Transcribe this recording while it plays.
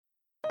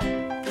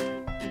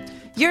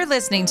You're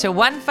listening to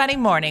One Funny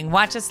Morning.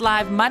 Watch us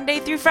live Monday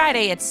through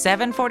Friday at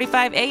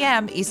 7:45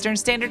 a.m. Eastern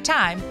Standard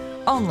Time,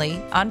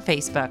 only on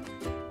Facebook.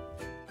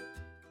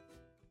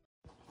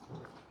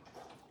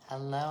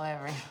 Hello,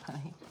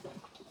 everybody.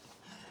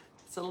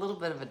 It's a little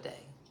bit of a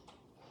day.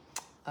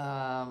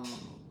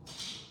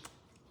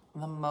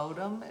 The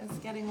modem is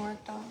getting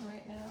worked on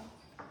right now.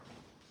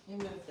 Let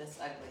me move this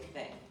ugly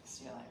thing,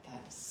 so you're like,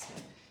 that's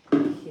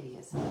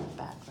hideous in the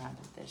background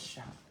of this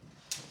shop.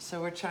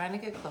 So we're trying to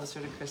get closer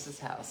to Chris's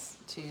house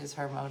to use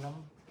her modem,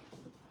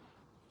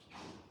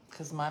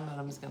 because my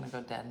modem is going to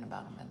go dead in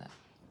about a minute.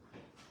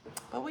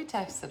 But we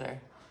texted her.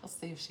 We'll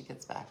see if she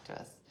gets back to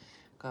us.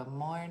 Good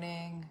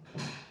morning.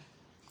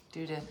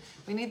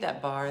 We need that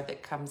bar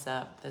that comes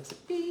up that's a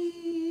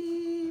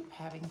beep,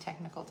 having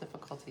technical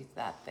difficulties,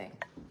 that thing.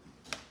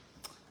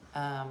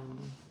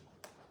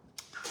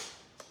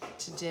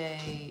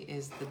 Today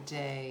is the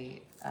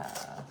day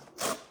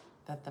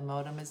that the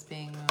modem is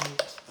being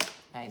moved.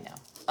 I know.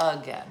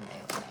 Again,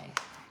 Melanie.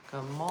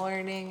 Good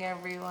morning,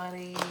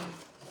 everybody.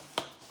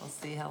 We'll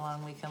see how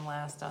long we can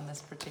last on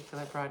this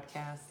particular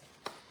broadcast.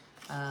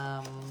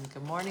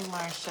 Good morning,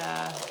 Marcia.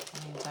 I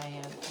mean,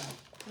 Diane. Oh,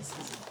 this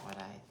isn't what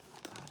I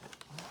thought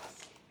it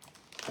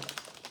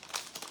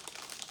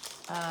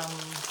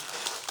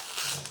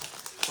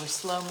was. We're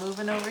slow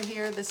moving over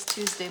here this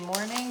Tuesday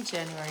morning,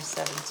 January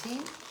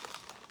 17th.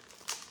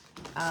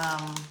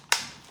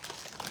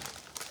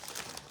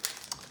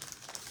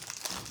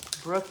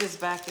 Brooke is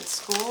back at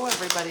school.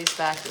 Everybody's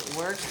back at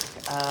work.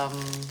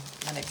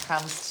 When it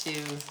comes to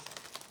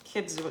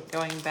kids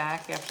going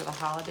back after the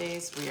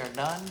holidays, we are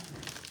done.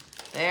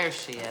 There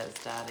she is,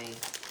 Dottie.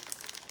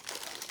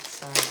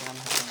 Sorry that I'm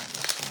having an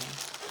issue.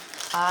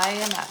 I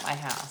am at my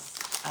house.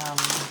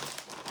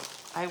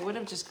 I would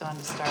have just gone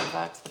to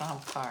Starbucks, but I don't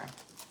have a car.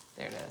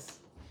 There it is.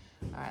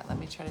 All right, let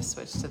me try to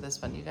switch to this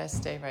one. You guys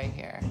stay right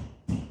here.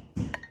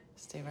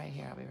 Stay right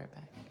here. I'll be right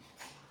back.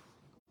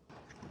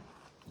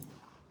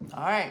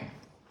 All right.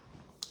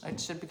 It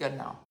should be good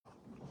now.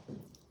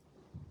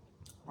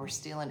 We're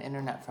stealing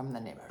internet from the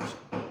neighbors.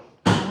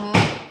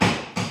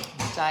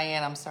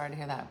 Diane, I'm sorry to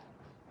hear that.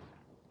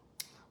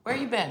 Where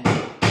you been?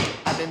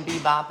 I've been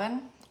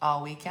bebopping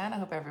all weekend. I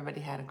hope everybody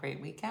had a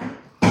great weekend.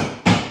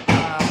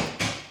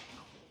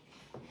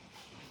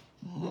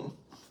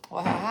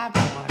 What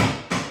happened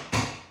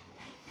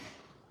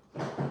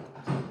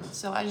was,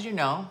 so as you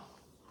know,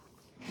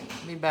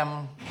 we've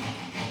been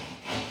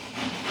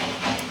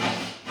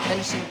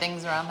finishing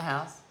things around the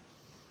house.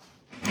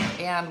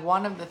 And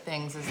one of the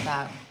things is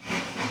that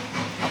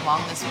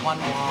along this one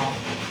wall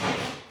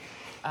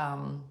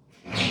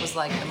was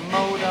like the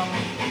modem,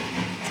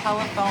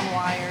 telephone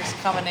wires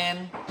coming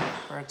in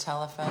for a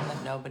telephone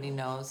that nobody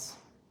knows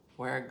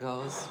where it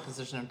goes because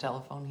there's no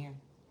telephone here.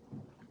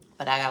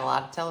 But I got a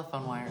lot of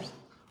telephone wires.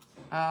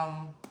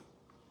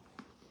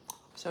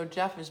 So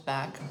Jeff is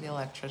back, the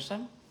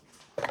electrician.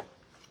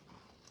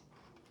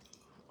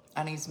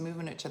 And he's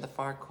moving it to the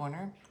far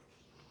corner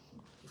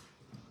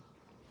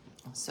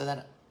so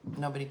that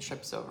nobody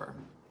trips over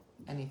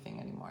anything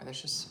anymore.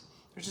 There's just,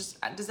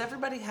 does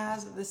everybody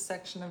have this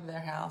section of their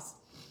house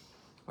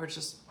where it's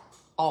just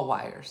all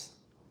wires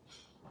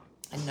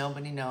and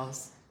nobody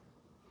knows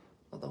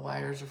what the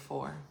wires are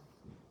for?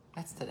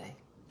 That's today.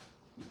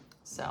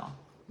 So,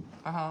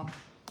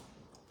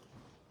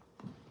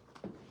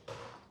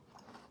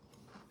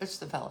 it's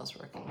the fellas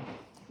working.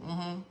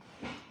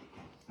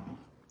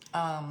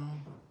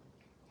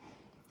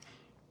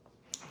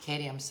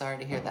 Katie, I'm sorry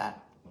to hear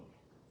that.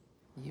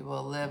 You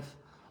will live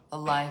a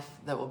life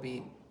that will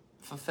be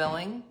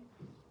fulfilling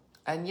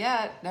and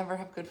yet never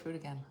have good food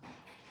again.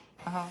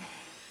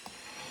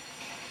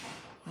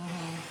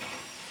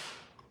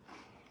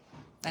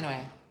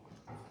 Anyway,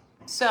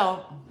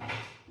 so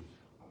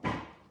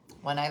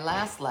when I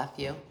last left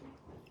you,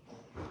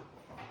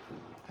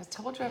 I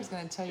told you I was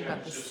going to tell you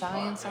about the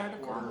science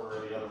article.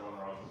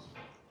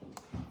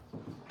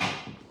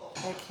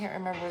 I can't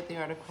remember what the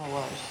article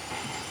was.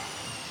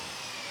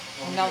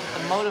 Now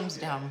that the modem's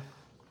down,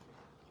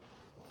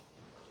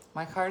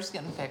 my car's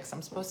getting fixed.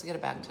 I'm supposed to get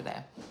it back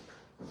today.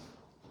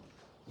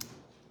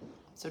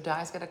 So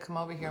Di's got to come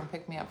over here and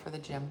pick me up for the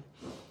gym.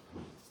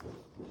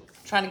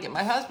 Trying to get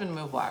my husband to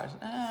move wires.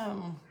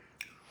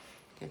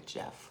 Get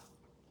Jeff.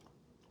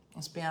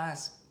 Let's be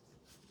honest.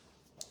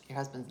 Your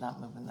husband's not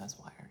moving those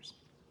wires.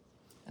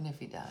 And if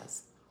he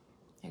does,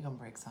 you're going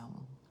to break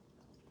something.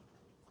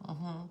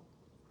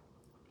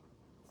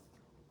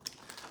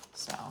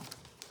 So.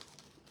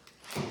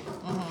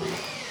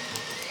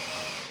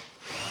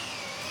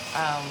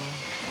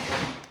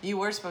 You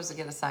were supposed to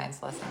get a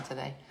science lesson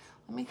today.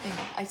 Let me think.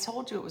 I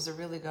told you it was a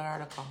really good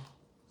article.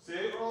 See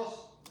it,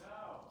 Ross?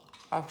 No.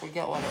 I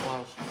forget what it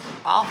was.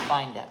 I'll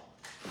find it.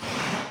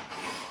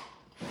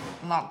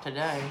 Not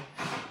today.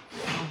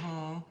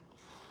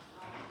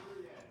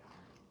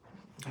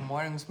 Good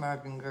morning,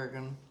 Smirkin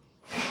Gurgen.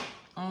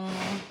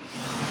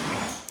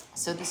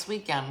 So this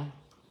weekend,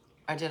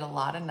 I did a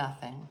lot of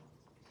nothing.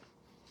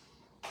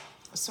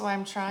 So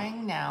I'm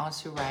trying now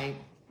to write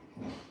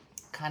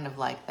kind of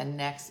like the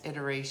next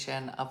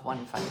iteration of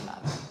One Funny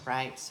Mother,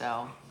 right?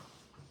 So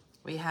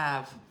we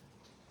have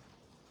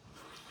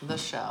the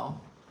show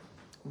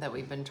that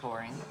we've been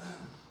touring,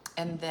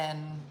 and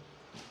then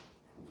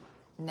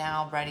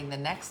now writing the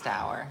next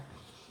hour.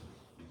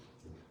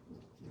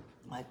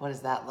 Like, what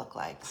does that look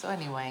like? So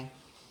anyway,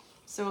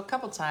 so a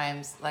couple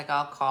times, like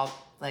I'll call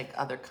like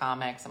other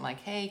comics. I'm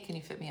like, hey, can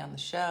you fit me on the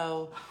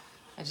show?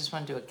 I just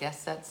want to do a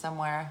guest set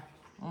somewhere.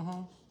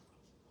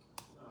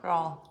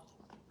 Girl.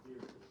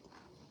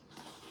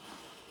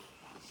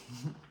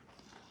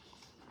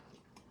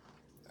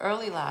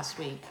 Early last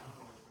week,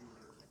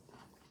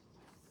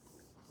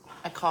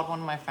 I called one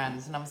of my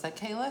friends and I was like,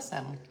 hey,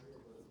 listen,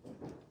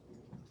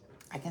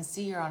 I can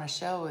see you're on a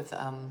show with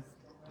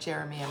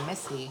Jeremy and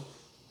Missy.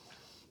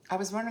 I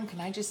was wondering,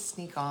 can I just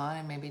sneak on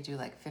and maybe do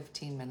like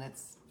 15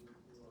 minutes?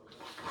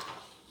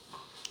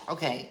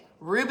 Okay,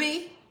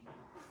 Ruby,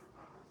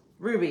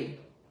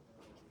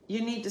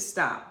 you need to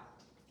stop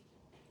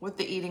with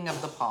the eating of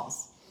the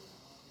paws.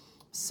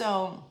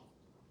 So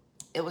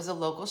it was a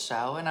local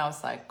show and I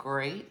was like,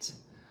 great,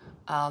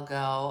 I'll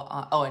go.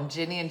 Oh, and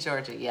Ginny and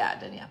Georgia, yeah,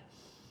 Dania.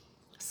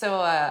 So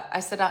I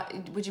said,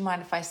 would you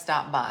mind if I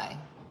stop by?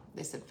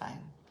 They said, fine.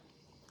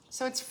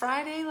 So it's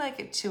Friday, like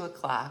at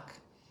 2:00.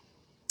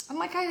 I'm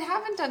like, I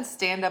haven't done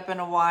stand-up in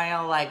a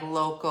while, like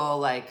local,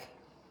 like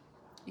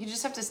you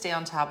just have to stay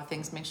on top of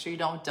things. Make sure you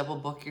don't double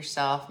book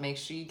yourself. Make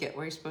sure you get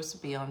where you're supposed to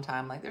be on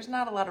time. Like there's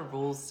not a lot of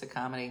rules to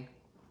comedy.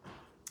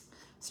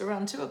 So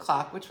around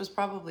 2:00, which was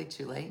probably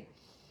too late,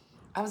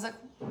 I was like,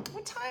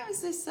 what time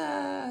is this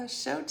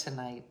show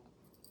tonight?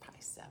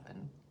 Probably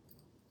 7.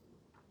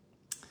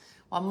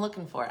 Well, I'm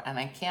looking for it and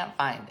I can't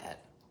find it.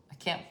 I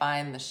can't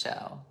find the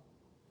show.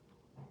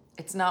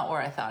 It's not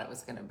where I thought it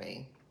was gonna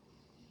be.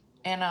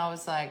 And I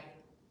was like,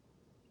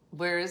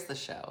 where is the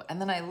show? And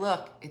then I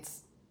look,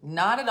 it's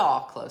not at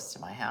all close to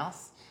my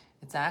house.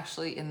 It's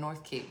actually in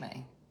North Cape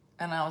May.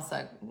 And I was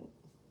like,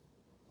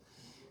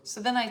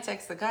 so then I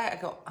text the guy, I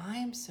go,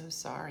 I'm so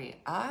sorry.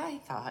 I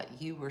thought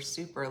you were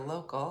super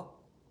local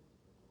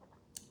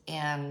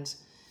and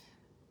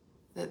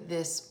that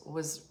this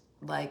was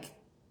like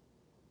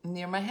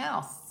near my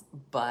house,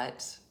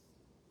 but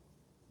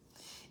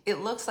it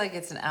looks like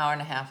it's an hour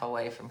and a half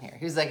away from here.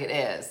 He was like, it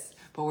is,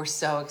 but we're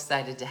so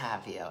excited to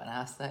have you. And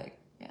I was like,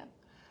 yeah,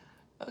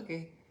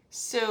 okay.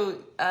 So,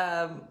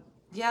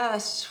 yeah,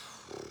 that's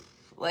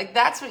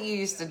what you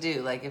used to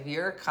do. Like if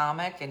you're a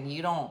comic and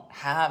you don't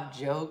have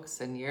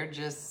jokes and you're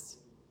just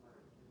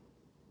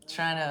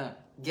trying to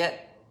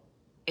get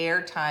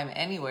airtime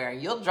anywhere,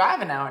 you'll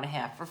drive an hour and a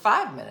half for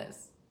 5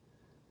 minutes.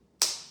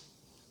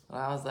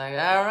 Well, I was like,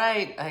 all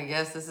right, I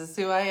guess this is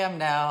who I am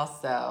now.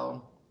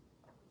 So,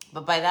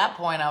 but by that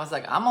point I was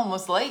like, I'm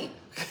almost late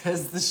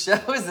because the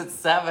show is at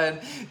 7.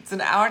 It's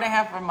an hour and a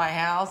half from my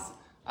house.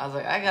 I was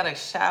like, I gotta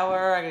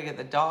shower, I gotta get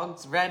the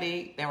dogs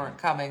ready. They weren't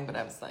coming, but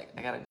I was like,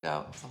 I gotta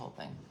go. It's the whole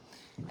thing.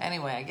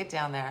 Anyway, I get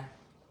down there.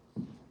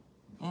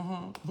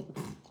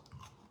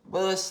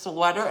 With a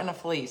sweater and a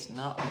fleece.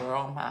 No,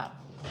 girl, I'm hot.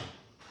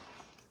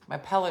 My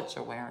pellets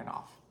are wearing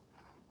off.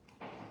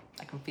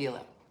 I can feel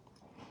it.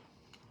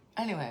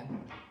 Anyway,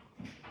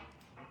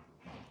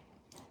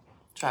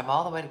 drive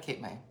all the way to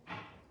Cape May.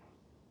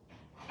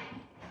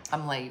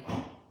 I'm late.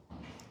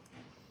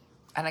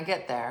 And I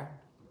get there.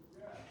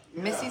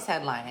 Missy's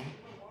headlining.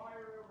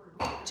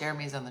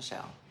 Jeremy's on the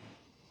show.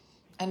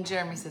 And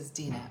Jeremy says,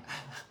 Dina,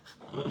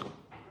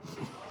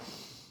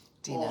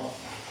 do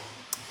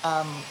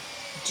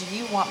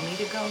you want me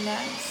to go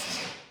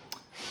next?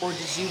 Or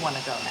did you want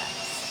to go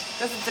next?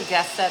 Because it's a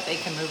guest set, they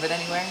can move it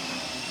anywhere.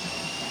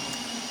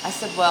 I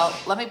said, well,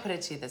 let me put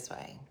it to you this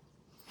way.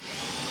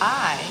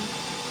 I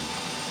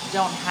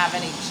don't have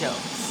any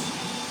jokes.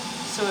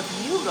 So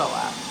if you go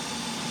up,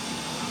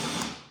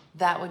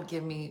 that would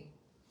give me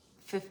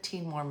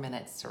 15 more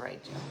minutes to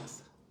write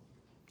jokes.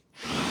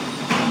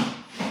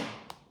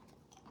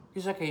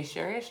 He's like, are you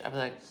serious? I was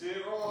like,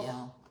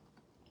 yeah.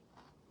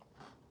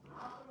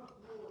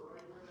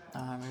 I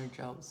don't have any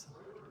jokes.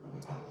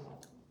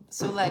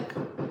 So like,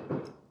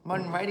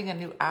 when writing a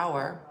new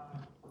hour,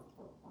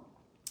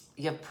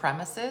 you have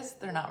premises.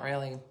 They're not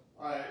really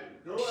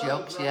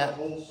jokes yet.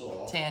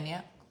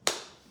 Tanya.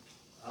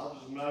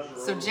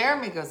 So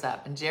Jeremy goes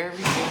up and Jeremy's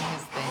doing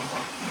his thing.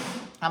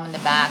 I'm in the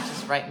back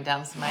just writing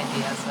down some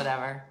ideas,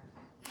 whatever.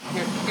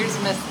 Here's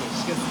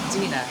Missy. She goes,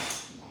 Dina.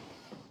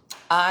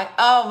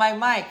 Oh, my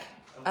mic.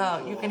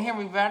 Oh, you can hear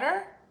me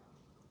better?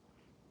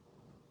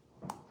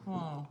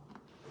 I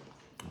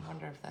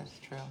wonder if that's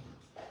true.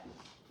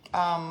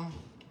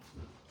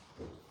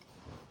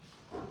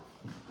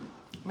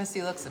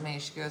 Missy looks at me,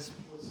 she goes,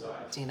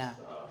 Dina,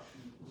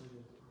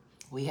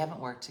 we haven't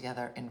worked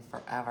together in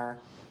forever.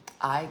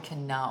 I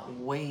cannot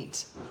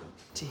wait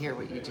to hear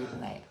what you do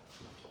tonight.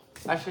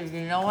 I said,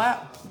 you know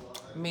what?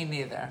 Me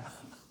neither.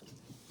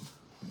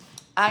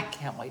 I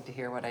can't wait to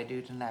hear what I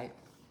do tonight.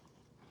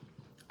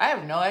 I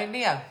have no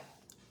idea.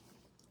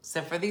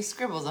 Except for these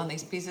scribbles on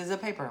these pieces of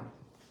paper.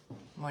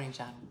 Morning,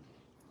 John.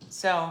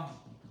 So,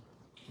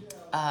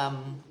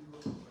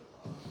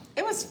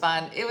 it was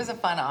fun. It was a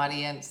fun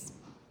audience.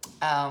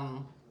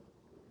 Um,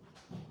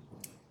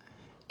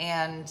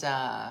 and,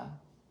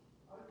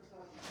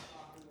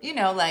 you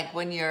know, like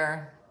when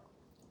you're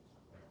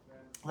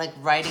like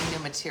writing new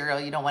material,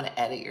 you don't want to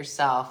edit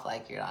yourself.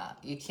 Like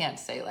you can't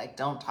say like,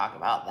 don't talk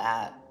about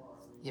that.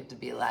 You have to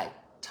be like,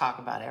 talk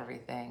about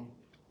everything.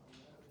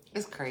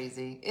 It's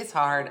crazy. It's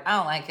hard. I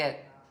don't like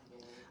it.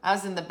 I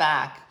was in the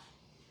back.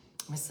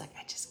 I was like,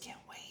 I just can't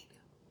wait.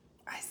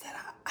 I said,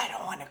 I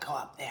don't want to go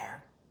up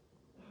there.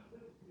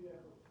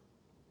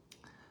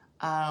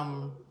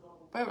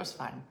 But it was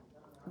fun.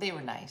 They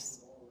were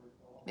nice.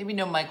 Maybe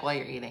no mic while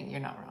you're eating. You're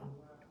not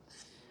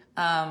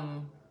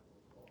wrong.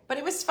 But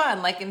it was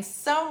fun. Like in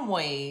some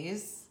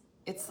ways,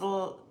 it's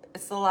a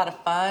lot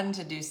of fun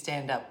to do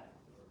stand up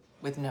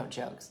with no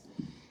jokes.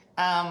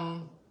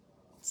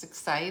 It's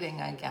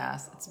exciting, I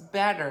guess. It's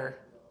better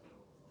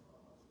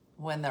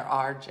when there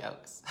are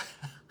jokes.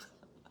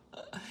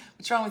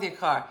 What's wrong with your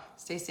car?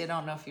 Stacy, I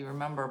don't know if you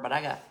remember, but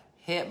I got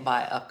hit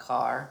by a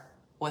car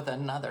with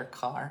another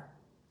car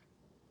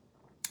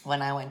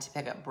when I went to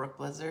pick up Brooke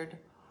Blizzard.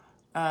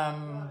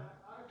 And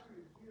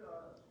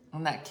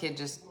that kid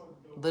just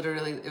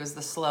literally, it was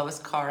the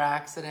slowest car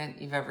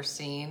accident you've ever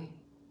seen.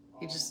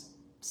 He just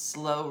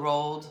slow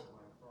rolled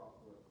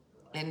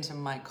into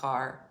my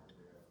car.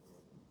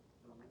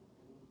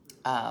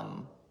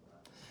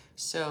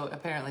 So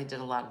apparently did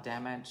a lot of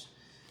damage.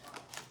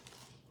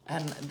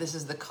 And this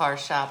is the car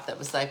shop that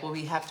was like, well,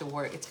 we have to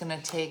work. It's going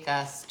to take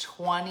us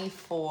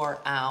 24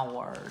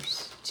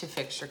 hours to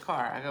fix your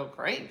car. I go,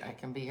 great. I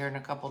can be here in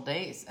a couple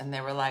days. And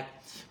they were like,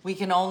 we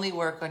can only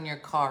work on your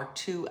car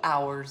 2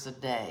 hours a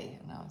day.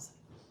 And I was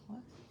like,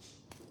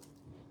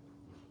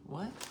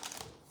 what?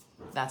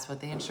 That's what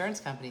the insurance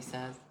company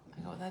says.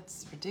 I go,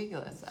 that's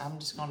ridiculous. I'm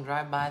just going to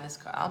drive by this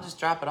car. I'll just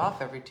drop it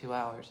off every 2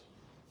 hours.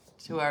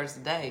 2 hours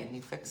a day and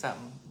you fix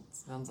something. It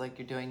sounds like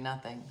you're doing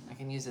nothing. I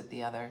can use it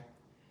the other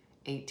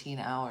 18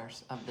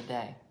 hours of the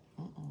day.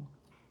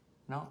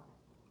 No,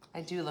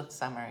 I do look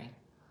summery.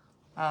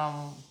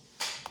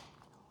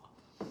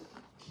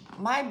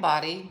 My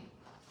body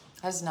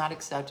has not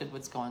accepted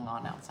what's going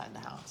on outside the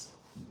house.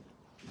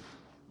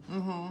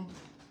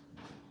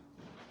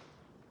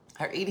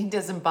 Her eating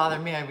doesn't bother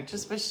me. I would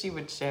just wish she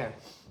would share.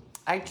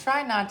 I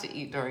try not to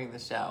eat during the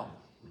show,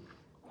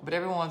 but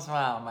every once in a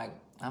while I'm like,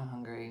 I'm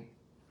hungry.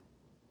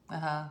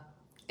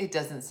 It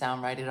doesn't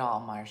sound right at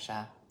all,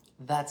 Marsha.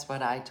 That's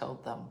what I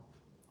told them.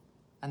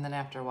 And then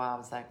after a while, I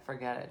was like,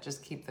 forget it.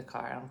 Just keep the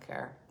car. I don't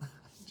care.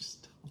 It's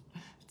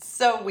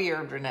so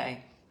weird,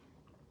 Renee.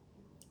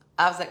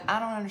 I was like, I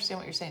don't understand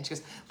what you're saying. She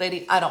goes,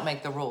 lady, I don't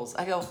make the rules.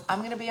 I go, I'm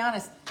going to be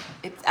honest.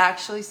 It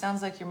actually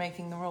sounds like you're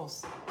making the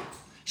rules.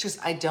 She goes,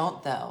 I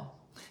don't, though.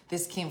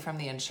 This came from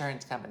the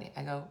insurance company.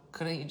 I go,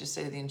 couldn't you just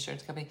say to the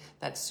insurance company,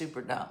 that's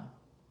super dumb?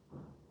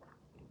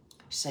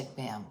 She's like,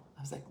 ma'am.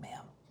 I was like,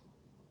 ma'am.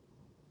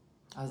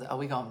 I was like, oh,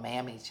 we gonna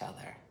ma'am each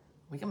other.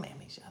 We can ma'am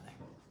each other.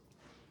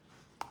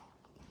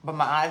 But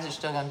my eyes are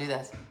still gonna do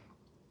this.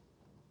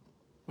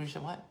 We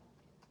said what?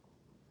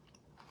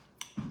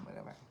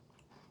 Whatever.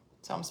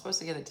 So I'm supposed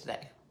to get it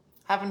today.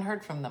 Haven't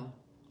heard from them.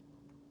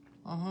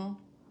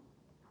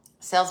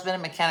 Sal's been a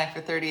mechanic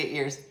for 38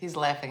 years. He's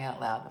laughing out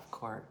loud, of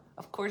course.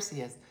 Of course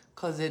he is,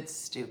 because it's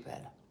stupid.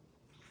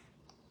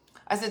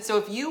 I said, so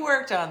if you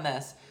worked on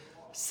this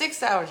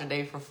 6 hours a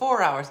day for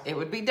 4 hours, it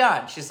would be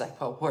done. She's like,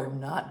 well, we're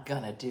not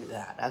gonna do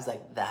that. I was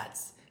like,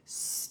 that's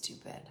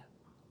stupid.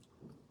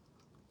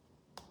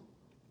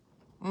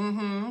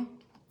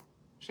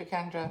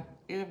 Shikendra,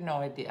 you have no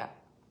idea.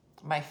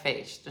 My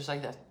face, just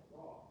like this.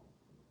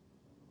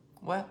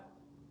 What?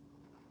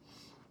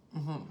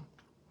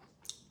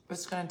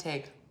 It's gonna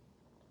take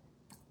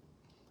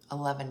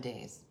 11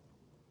 days.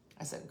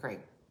 I said, great.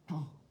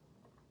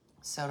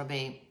 So it'll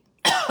be,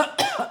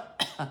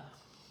 and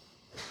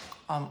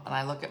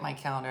I look at my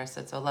calendar, I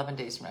said, so 11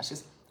 days from now. She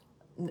goes,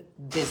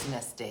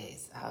 business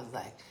days. I was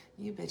like,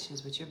 you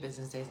bitches with your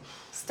business days.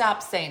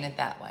 Stop saying it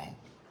that way.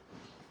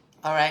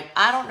 All right?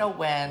 I don't know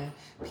when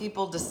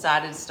people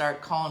decided to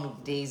start calling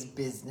days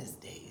business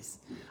days.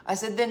 I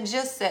said, then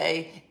just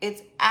say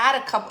it's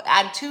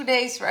add 2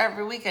 days for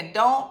every weekend.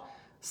 Don't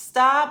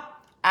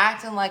stop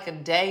acting like a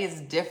day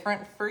is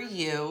different for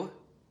you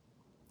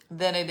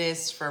than it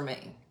is for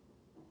me.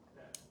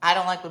 I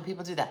don't like when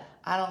people do that.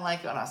 I don't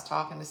like it when I was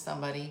talking to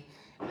somebody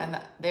and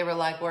they were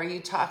like, well, are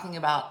you talking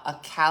about a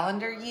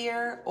calendar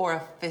year or a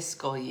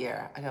fiscal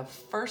year? I go,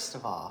 first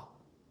of all,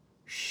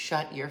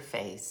 shut your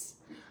face.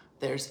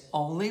 There's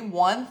only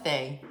one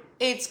thing.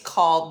 It's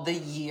called the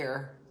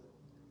year.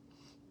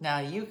 Now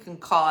you can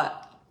call it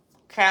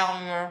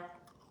calendar,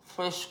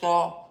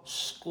 fiscal,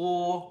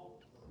 school,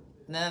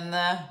 then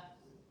the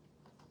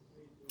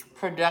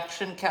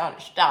production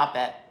count. Stop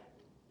it.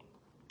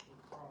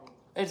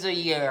 It's a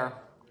year.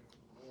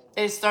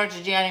 It starts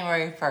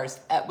January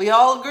 1st. We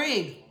all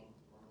agreed.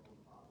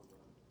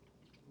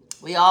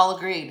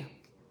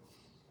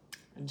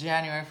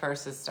 January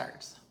 1st it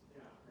starts.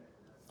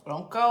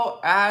 Don't go,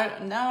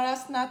 no,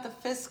 that's not the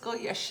fiscal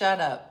year.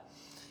 Shut up.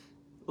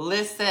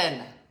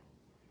 Listen.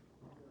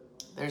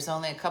 There's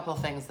only a couple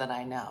things that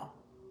I know.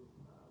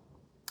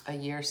 A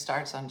year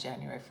starts on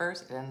January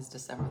 1st, it ends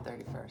December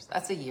 31st.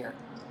 That's a year.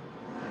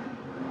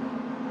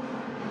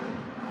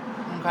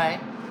 Okay?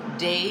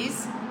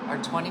 Days are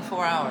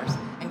 24 hours.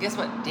 And guess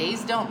what?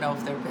 Days don't know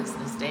if they're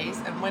business days.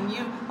 And when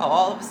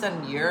all of a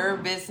sudden your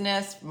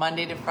business,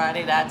 Monday to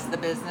Friday, that's the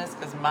business,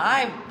 because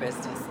my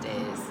business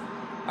days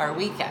are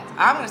weekends.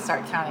 I'm going to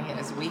start counting it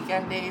as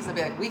weekend days. They'll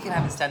be like, weekend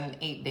haven't done in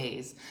 8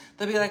 days.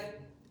 They'll be like,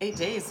 8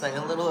 days, like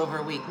a little over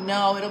a week.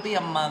 No, it'll be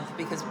a month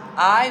because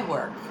I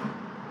work.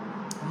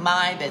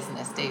 My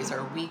business days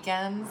are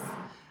weekends,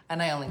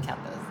 and I only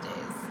count those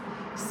days.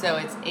 So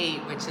it's 8,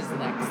 which is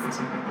next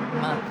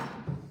month.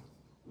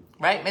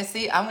 Right,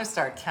 Missy? I'm going to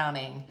start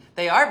counting.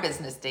 They are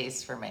business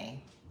days for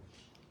me.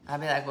 I'll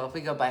be like, well, if we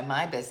go by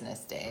my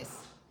business days,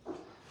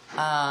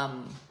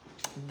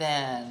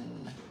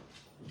 then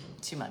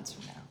 2 months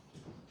from now.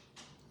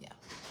 Yeah.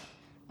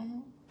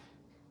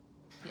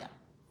 Yeah.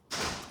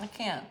 I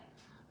can't.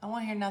 I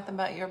want to hear nothing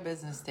about your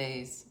business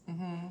days.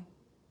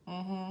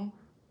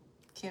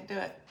 Can't do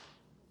it.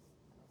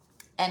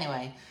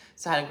 Anyway,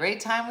 so I had a great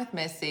time with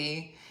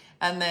Missy.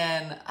 And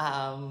then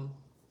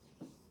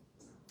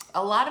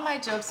a lot of my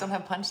jokes don't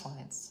have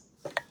punchlines.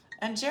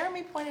 And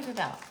Jeremy pointed it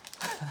out.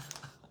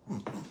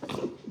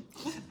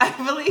 I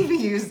believe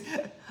he used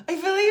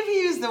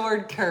the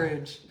word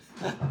courage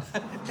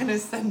in a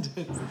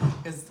sentence.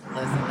 Because,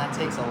 listen, that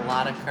takes a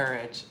lot of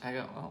courage. I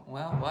go, oh,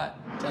 well, what?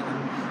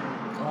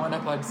 Going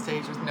up on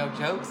stage with no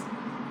jokes?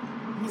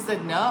 He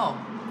said, no.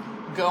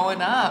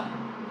 Going up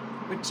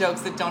with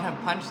jokes that don't have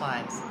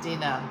punchlines.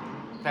 Dina,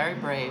 very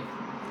brave.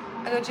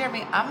 I go,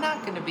 Jeremy, I'm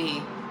not going to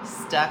be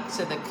stuck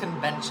to the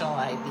conventional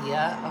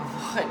idea of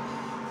what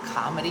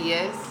comedy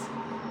is.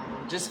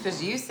 Just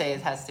because you say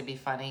it has to be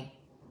funny.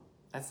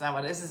 That's not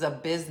what, this is a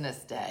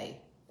business day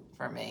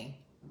for me.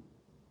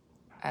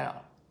 I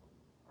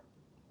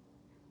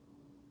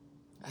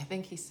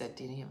think he said,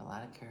 Dina, you have a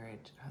lot of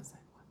courage. I was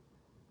like,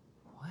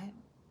 what?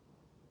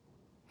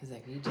 He's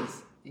like, you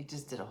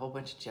just did a whole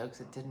bunch of jokes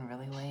that didn't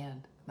really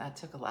land. That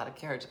took a lot of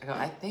courage. I go,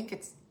 I think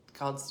it's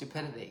called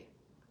stupidity.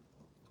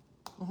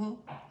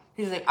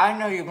 He's like, I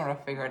know you're going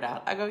to figure it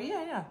out. I go,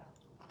 yeah.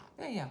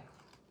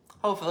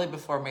 Hopefully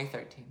before May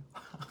 13th.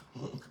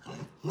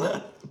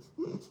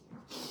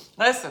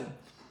 Listen,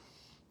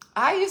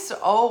 I used to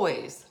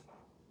always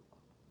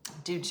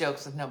do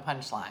jokes with no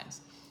punchlines.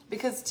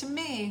 Because to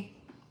me,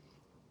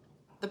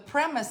 the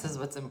premise is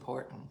what's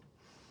important.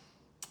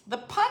 The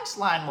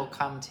punchline will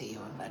come to you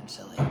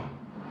eventually.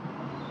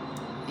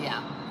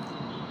 Yeah.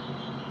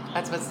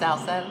 That's what Sal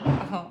said?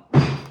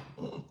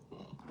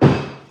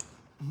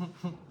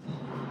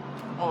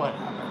 Oh,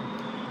 whatever.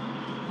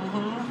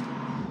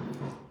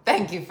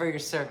 Thank you for your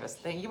service.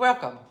 You're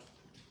welcome.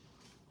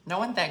 No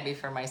one thanked me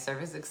for my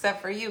service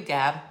except for you,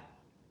 Gab.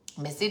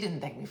 Missy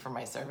didn't thank me for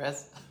my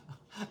service,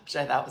 which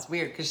I thought was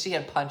weird because she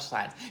had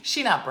punchlines.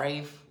 She not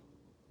brave.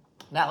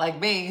 Not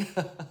like me.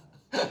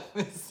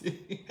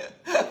 Missy,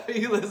 are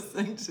you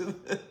listening to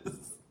this?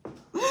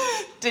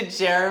 Did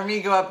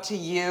Jeremy go up to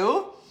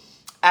you?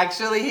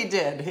 Actually, he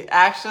did.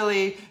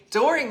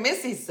 During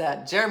Missy's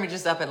set, Jeremy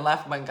just up and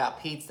left and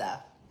got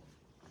pizza.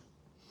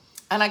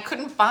 And I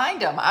couldn't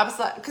find him. I was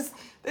like, because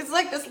it's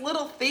like this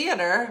little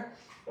theater.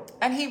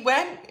 And he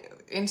went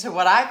into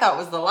what I thought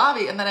was the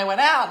lobby. And then I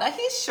went out. Now,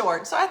 he's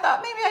short. So I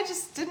thought maybe I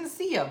just didn't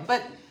see him.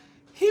 But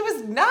he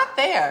was not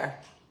there.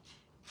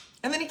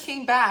 And then he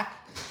came back.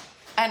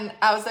 And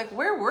I was like,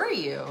 where were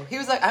you? He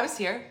was like, I was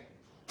here.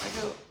 I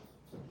go,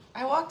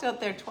 I walked out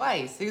there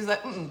twice. He was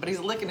like, but he's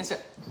licking his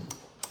shit.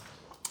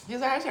 He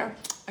was like, I was here.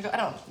 I go, I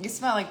don't. You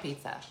smell like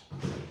pizza.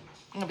 I'm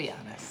going to be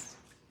honest.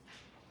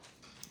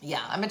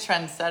 Yeah, I'm a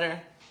trendsetter.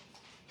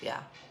 Yeah.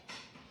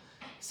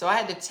 So I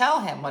had to tell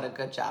him what a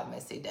good job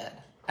Missy did.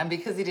 And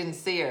because he didn't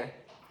see her,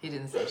 he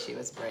didn't say she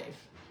was brave.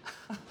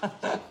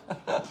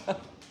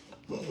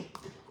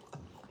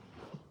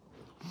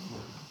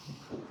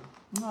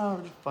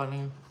 Oh, it's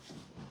funny.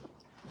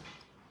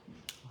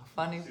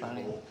 Funny.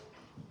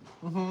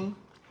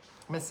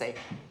 Missy,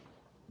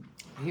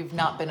 you've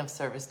not been of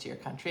service to your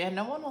country and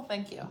no one will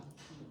thank you.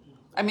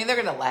 I mean, they're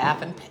going to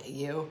laugh and pay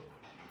you.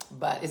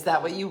 But is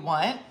that what you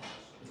want?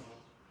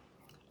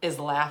 Is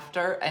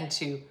laughter and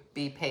to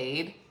be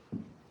paid?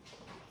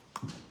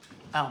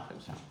 I don't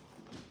think so.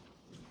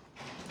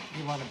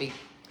 You want to be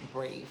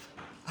brave.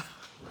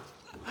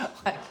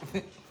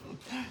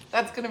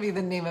 That's going to be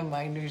the name of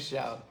my new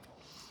show.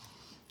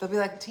 They'll be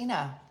like,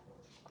 Tina,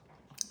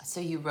 so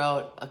you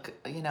wrote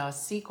a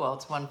sequel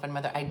to One Fun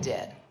Mother. I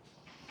did.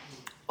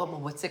 Oh,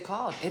 well, what's it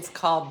called? It's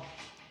called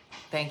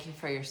Thank You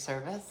for Your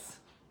Service.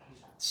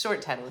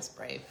 Short title is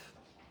Brave.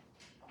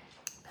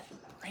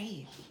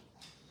 Brave.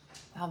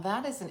 Now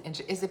that is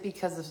is it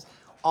because of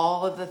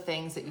all of the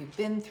things that you've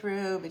been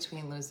through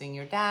between losing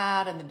your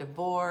dad and the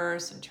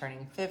divorce and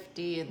turning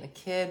 50 and the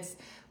kids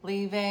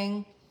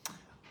leaving?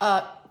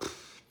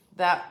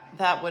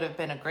 That would have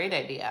been a great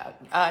idea.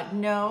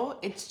 No,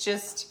 it's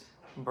just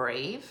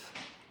brave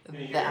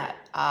that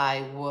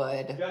I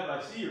would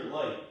I see your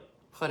light.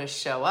 put a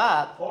show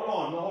up. Hold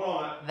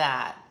on.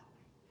 That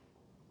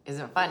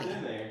isn't funny. It's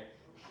in there.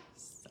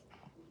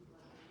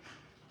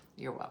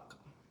 You're welcome.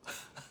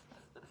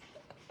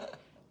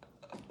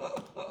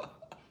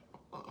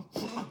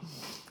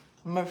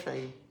 I'm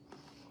afraid.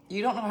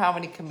 You don't know how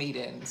many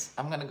comedians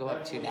I'm gonna go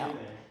up to now.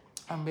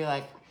 I'm gonna be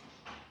like,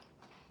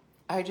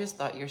 I just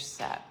thought your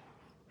set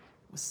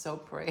was so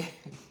brave.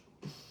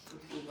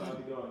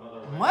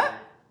 What?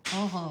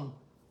 Mm-hmm.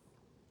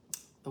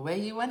 The way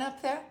you went up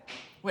there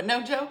with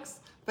no jokes?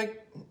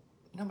 Like,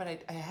 no,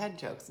 but I had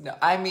jokes. No,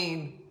 I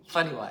mean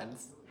funny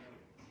ones.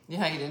 You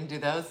know how you didn't do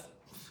those?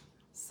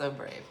 So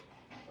brave.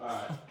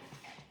 Alright.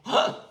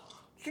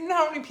 Do you know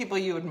how many people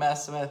you would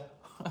mess with?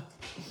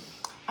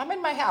 I'm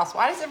in my house.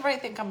 Why does everybody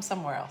think I'm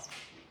somewhere else?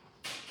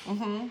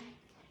 Mm-hmm.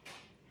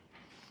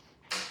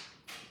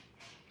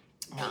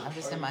 No, I'm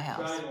just in my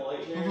house.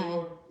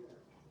 Mm-hmm.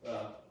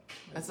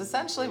 That's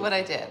essentially what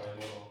I did.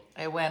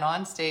 I went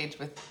on stage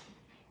with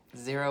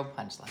 0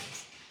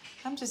 punchlines.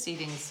 I'm just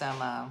eating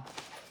some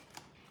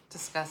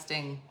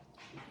disgusting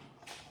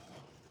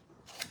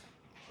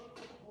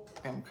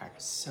graham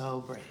crackers.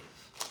 So brave.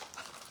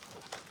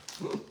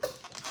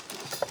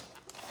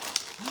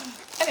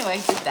 Anyway,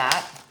 did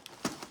that.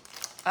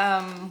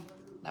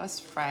 That was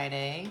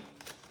Friday.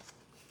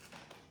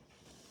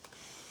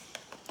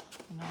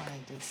 I know what I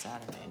did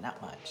Saturday.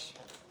 Not much.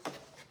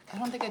 I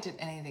don't think I did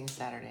anything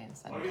Saturday and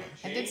Sunday.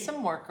 I did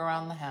some work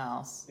around the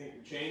house. Think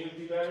your chain would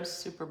be better?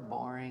 Super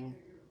boring.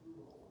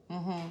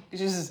 I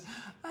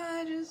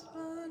just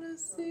wanna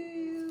see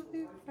you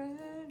be friends.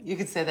 You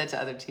could say that to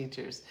other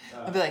teachers.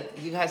 I'd be like,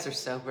 you guys are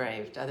so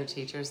brave. To other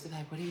teachers, they're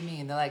like, what do you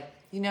mean? They're like,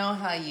 you know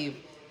how you've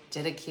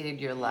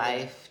dedicated your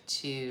life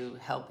to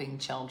helping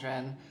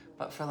children,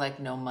 but for like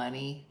no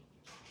money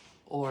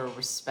or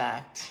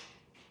respect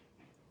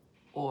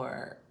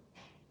or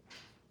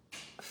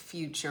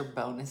future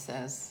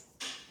bonuses.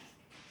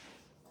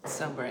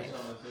 So brave.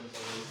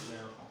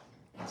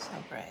 So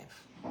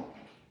brave.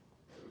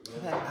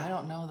 But I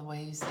don't know, the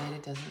way you say it,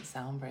 it doesn't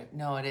sound brave.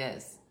 No, it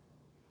is.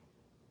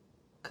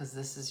 Because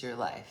this is your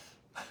life.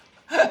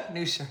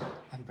 New shirt.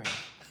 I'm brave.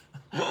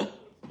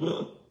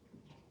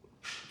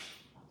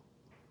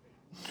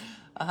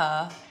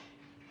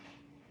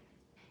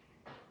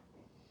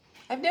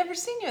 I've never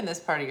seen you in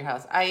this part of your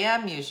house. I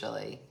am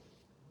usually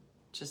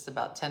just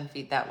about 10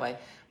 feet that way.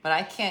 But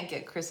I can't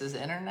get Chris's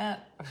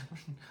internet.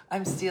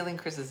 I'm stealing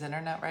Chris's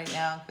internet right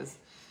now because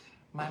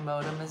my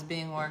modem is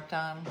being worked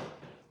on.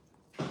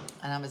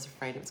 And I was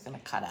afraid it was going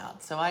to cut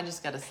out. So I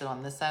just got to sit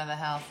on this side of the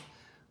house,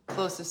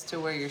 closest to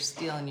where you're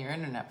stealing your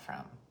internet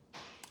from.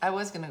 I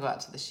was going to go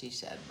out to the she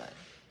shed, but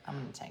I'm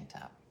in a tank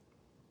top.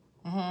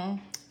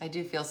 I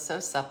do feel so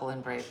supple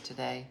and brave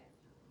today.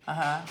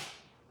 I'm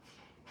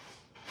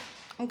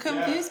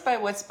confused by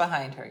what's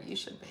behind her. You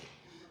should be.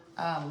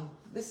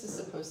 This is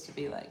supposed to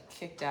be like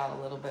kicked out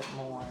a little bit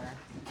more.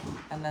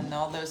 And then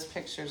all those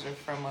pictures are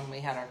from when we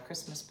had our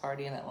Christmas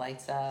party and it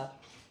lights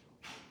up.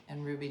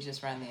 And Ruby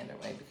just ran the other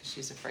way because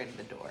she's afraid of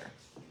the door.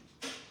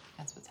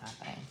 That's what's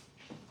happening.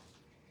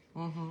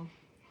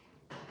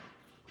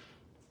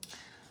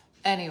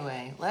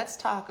 Anyway, let's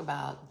talk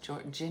about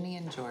Ginny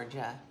and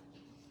Georgia.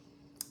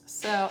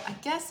 So I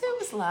guess it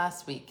was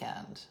last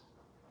weekend.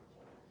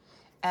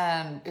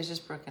 And it was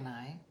just Brooke and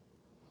I.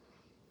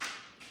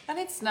 And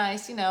it's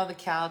nice, you know, the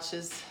couch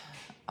is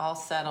all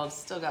settled.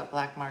 Still got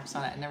black marks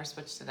on it. I never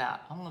switched it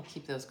out. I'm going to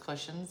keep those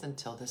cushions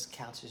until this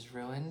couch is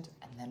ruined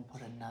and then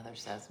put another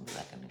set and be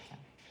like a new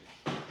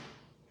couch.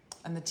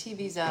 And the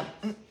TV's up.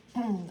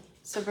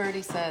 So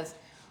Birdie says,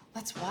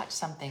 let's watch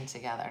something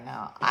together.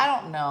 Now, I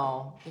don't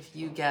know if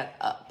you get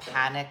a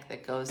panic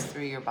that goes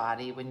through your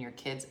body when your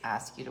kids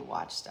ask you to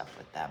watch stuff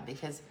with them,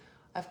 because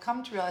I've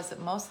come to realize that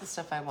most of the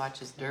stuff I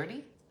watch is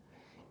dirty,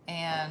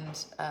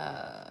 and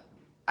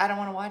I don't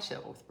want to watch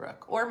it with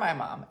Brooke or my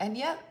mom. And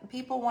yet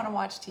people want to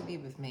watch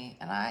TV with me,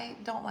 and I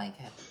don't like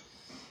it.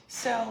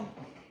 So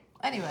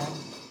anyway,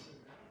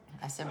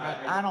 I said,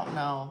 Brooke, I don't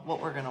know what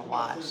we're going to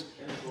watch.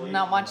 I'm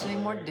not watching any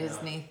more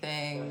Disney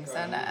things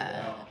and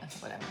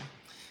whatever.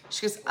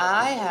 She goes,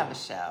 I have a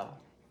show,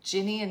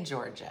 Ginny and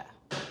Georgia.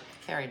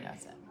 Carrie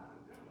knows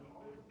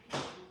it.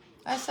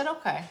 I said,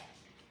 okay,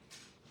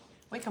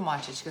 we can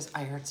watch it. She goes,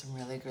 I heard some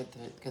really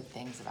good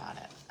things about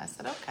it. I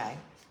said, okay.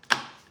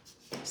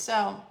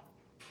 So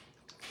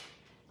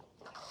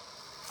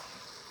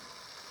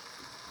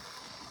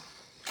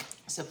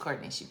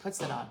Courtney, she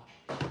puts it on.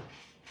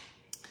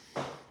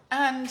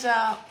 And,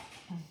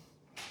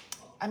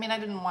 I mean, I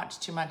didn't watch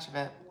too much of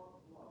it.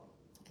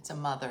 It's a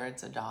mother,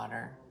 it's a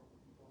daughter.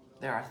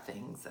 There are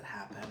things that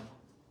happen.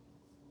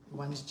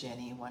 One's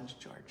Ginny, one's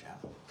Georgia.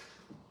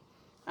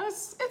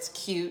 It's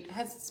cute, it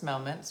has its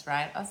moments,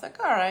 right? I was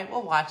like, all right,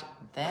 we'll watch it.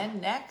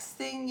 Then next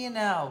thing you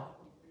know,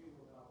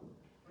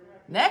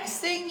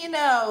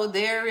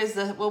 there is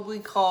what we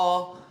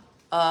call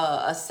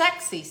a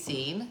sexy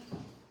scene.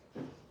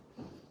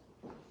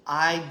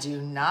 I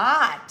do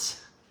not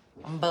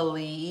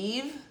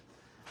believe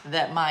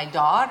that my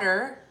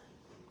daughter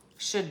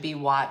should be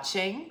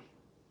watching.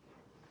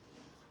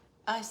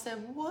 I said,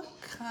 what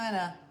kind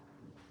of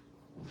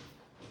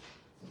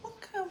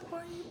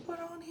part you put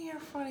on here in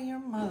front of your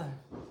mother?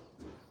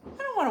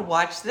 I don't want to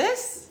watch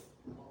this.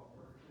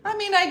 I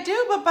mean, I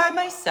do, but by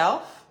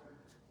myself.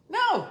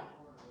 No.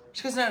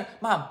 She goes, no,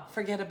 Mom,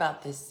 forget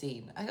about this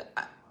scene. I go,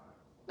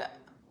 no.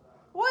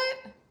 What?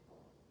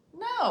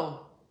 No.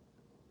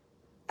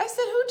 I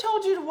said, who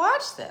told you to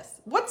watch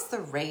this? What's the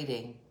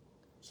rating?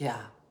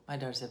 Yeah. My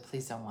daughter said,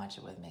 please don't watch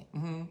it with me.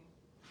 Mm-hmm.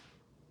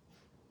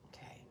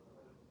 Okay.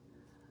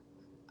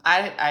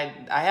 I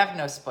have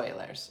no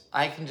spoilers.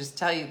 I can just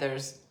tell you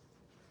there's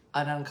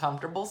an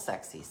uncomfortable,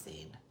 sexy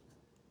scene.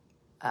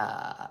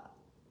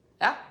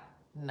 Yeah.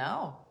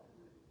 No.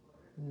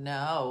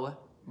 No,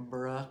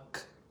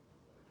 Brooke.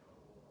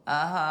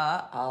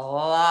 A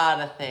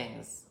lot of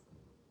things.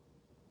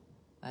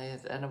 I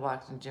just ended up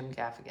watching Jim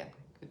Gaffigan.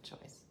 Good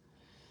choice.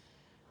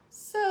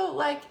 So,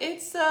 like,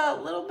 it's a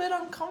little bit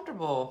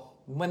uncomfortable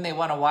when they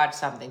want to watch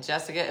something.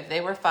 Jessica, if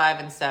they were 5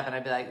 and 7,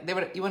 I'd be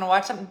like, you want to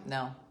watch something?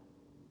 No.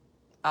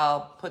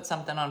 I'll put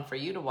something on for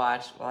you to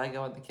watch while I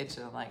go in the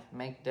kitchen and, like,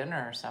 make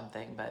dinner or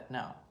something, but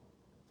no.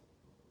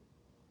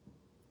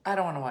 I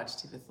don't want to watch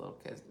TV with little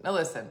kids. Now,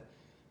 listen.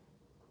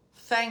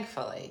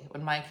 Thankfully,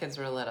 when my kids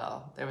were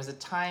little, there was a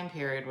time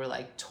period where,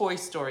 like, Toy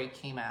Story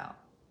came out.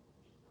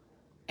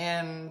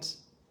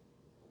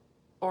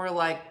 Or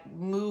like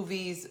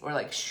movies, or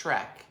like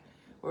Shrek,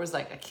 where it was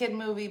like a kid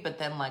movie, but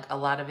then like a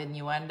lot of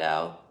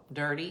innuendo,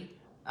 dirty.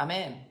 I'm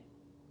in.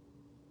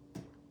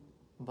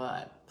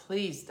 But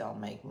please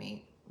don't make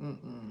me, no,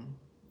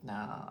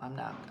 I'm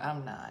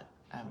not,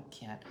 I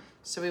can't.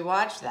 So we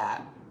watched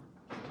that.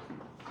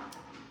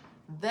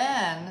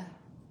 Then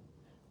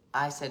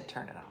I said,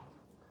 turn it off.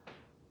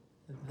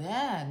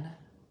 Then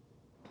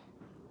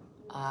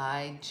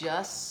I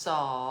just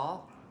saw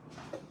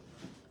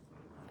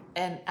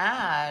an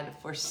ad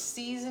for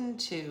season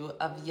 2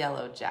 of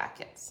Yellow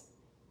Jackets.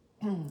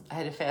 I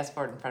had to fast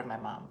forward in front of my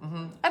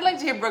mom. I'd like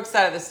to hear Brooke's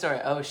side of the story.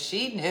 Oh,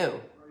 she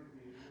knew.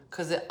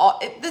 Because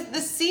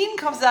the scene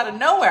comes out of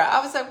nowhere.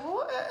 I was like,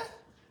 what?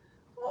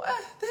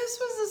 This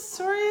was a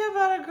story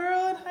about a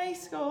girl in high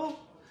school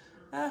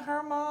and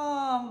her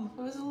mom,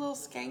 who was a little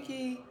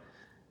skanky.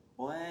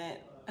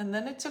 What? And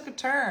then it took a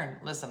turn.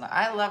 Listen,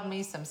 I love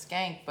me some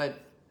skank, but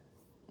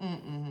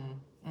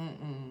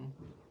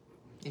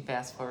You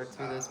fast forward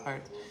through those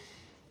parts.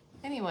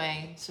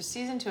 Anyway, so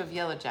season 2 of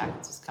Yellow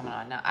Jackets is coming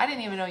on. Now, I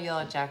didn't even know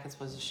Yellow Jackets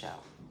was a show.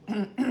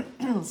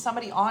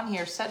 Somebody on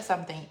here said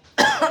something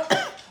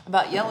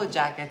about Yellow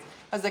Jackets.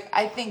 I was like,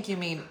 I think you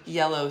mean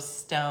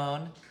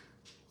Yellowstone.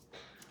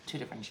 2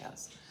 different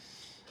shows.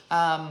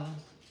 I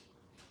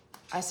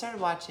started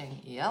watching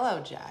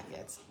Yellow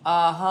Jackets.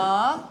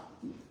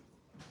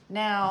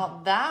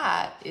 Now,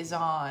 that is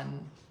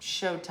on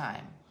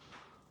Showtime.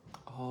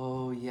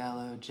 Oh,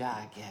 Yellow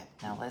Jacket.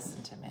 Now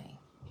listen to me.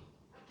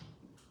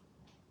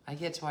 I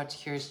get to watch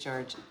Curious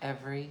George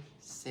every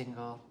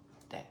single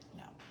day.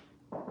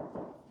 No.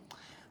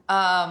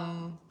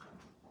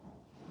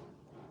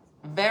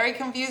 Very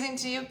confusing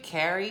to you,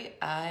 Carrie?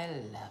 I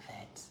love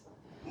it.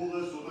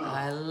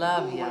 I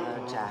love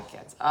Yellow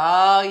Jackets.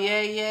 Oh,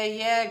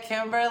 yeah,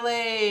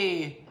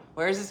 Kimberly.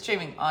 Where's it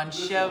streaming? On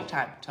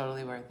Showtime.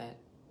 Totally worth it.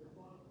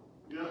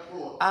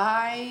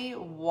 I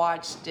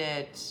watched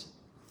it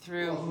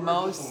through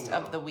most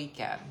of the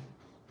weekend.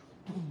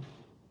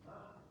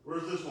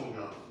 Where's this one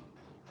going?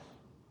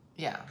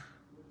 Yeah.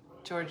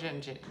 Georgia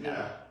and Ginny. No,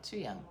 Yeah. too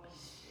young.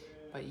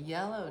 But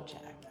Yellow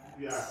Jackets.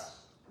 Yes.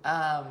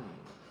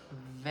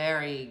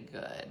 Very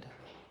good.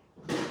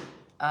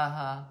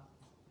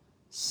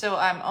 So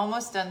I'm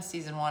almost done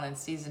season 1, and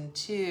season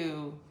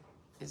 2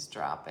 is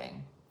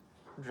dropping.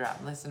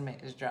 Listen to me,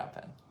 it's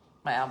dropping.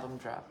 My album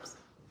drops.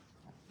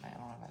 I don't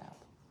have an album.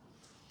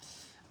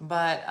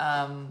 But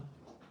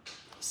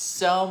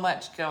so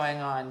much going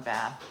on,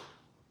 Beth.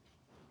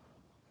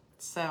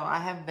 So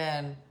I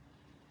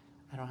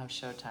don't have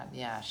Showtime.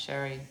 Yeah,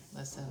 Sherry,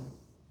 listen.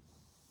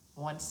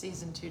 Once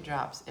season 2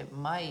 drops, it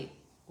might,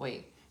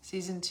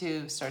 season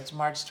 2 starts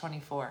March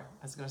 24. I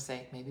was going to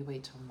say, maybe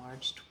wait till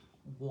March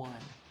 1.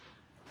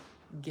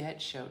 Get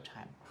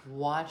Showtime.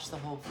 Watch the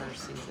whole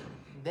first season.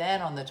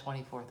 Then on the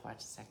 24th, watch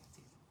the second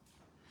season.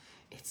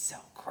 It's so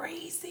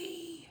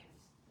crazy.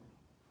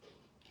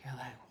 You're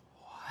like,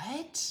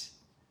 what?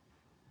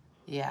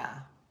 Yeah.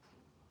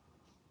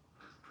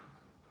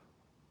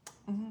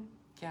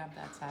 Yeah,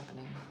 that's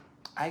happening.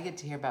 I get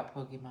to hear about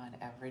Pokemon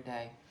every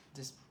day.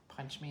 Just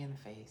punch me in the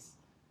face.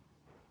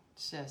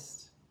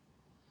 Just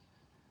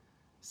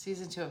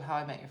season 2 of How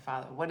I Met Your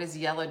Father. What is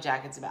Yellow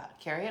Jackets about?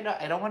 Carrie,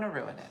 I don't want to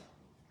ruin it.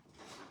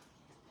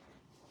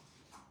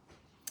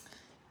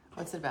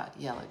 What's it about?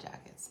 Yellow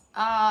Jackets.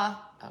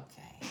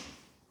 Okay.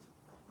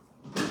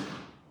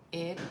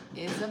 It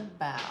is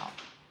about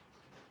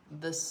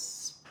the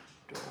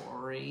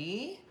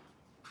story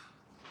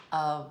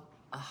of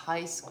a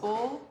high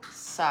school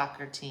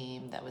soccer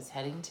team that was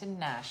heading to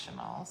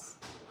nationals.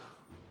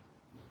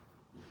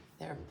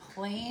 Their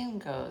plane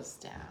goes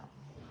down.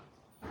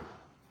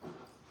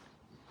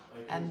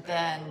 And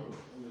then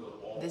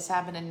this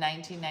happened in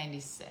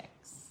 1996.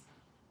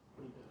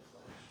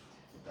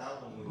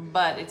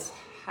 But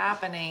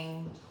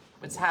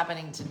what's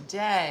happening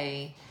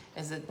today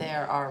is that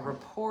there are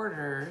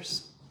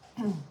reporters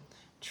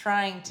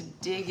trying to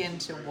dig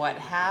into what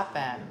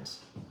happened.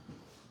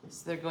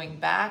 So they're going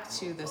back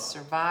to the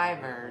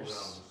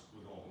survivors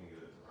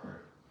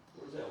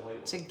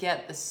to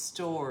get the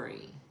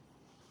story.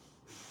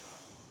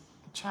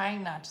 I'm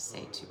trying not to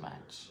say too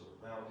much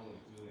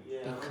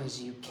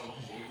because you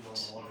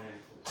can't.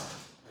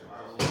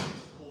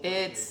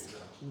 It's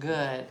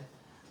good.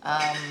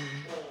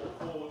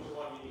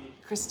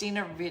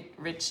 Christina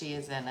Ricci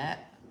is in it,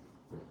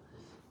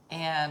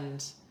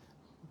 and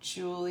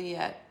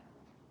Juliet.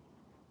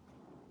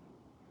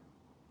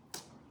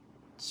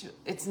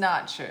 It's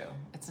not true.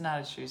 It's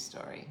not a true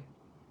story.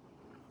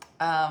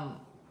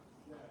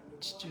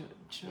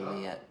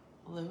 Juliet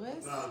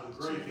Lewis? No, the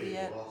gray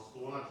Juliet, cable, the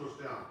one I pushed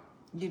down.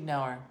 you'd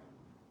know her.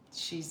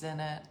 She's in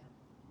it.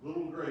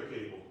 Little gray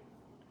cable.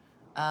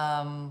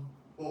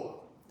 Pull it.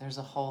 There's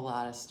a whole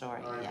lot of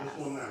story. All right, Yes. this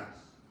one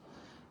next.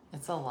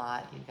 It's a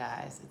lot, you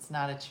guys. It's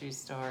not a true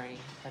story,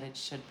 but it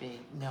should be.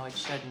 No, it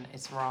shouldn't.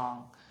 It's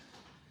wrong.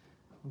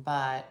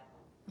 But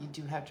you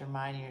do have to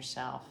remind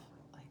yourself,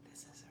 like,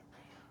 this isn't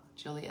real.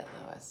 Juliet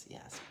Lewis.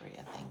 Yes,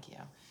 Bria, thank you.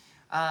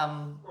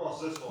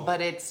 Cross this one.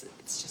 But it's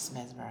just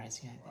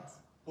mesmerizing, I guess.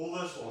 Pull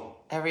this one.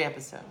 Every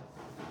episode.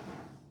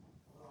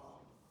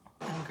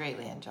 I'm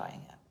greatly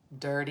enjoying it.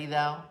 Dirty,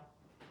 though.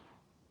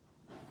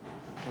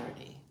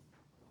 Dirty.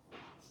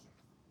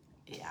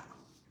 Yeah.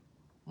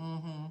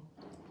 Mm-hmm.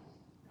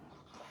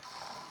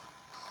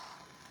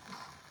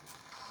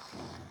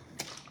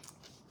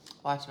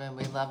 Watch them.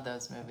 We love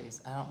those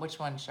movies. I don't. Which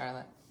one,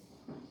 Charlotte?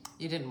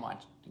 You didn't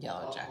watch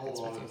Yellow Jackets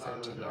hold with on, your it's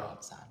under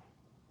 13-year-old son.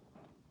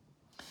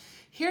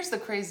 Here's the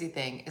crazy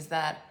thing: is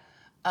that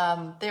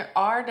there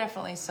are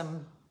definitely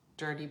some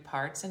dirty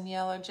parts in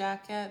Yellow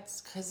Jackets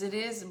because it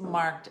is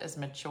marked as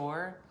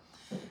mature.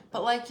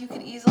 But like, you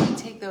could easily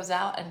take those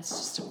out, and it's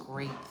just a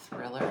great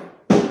thriller.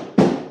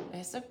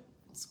 It's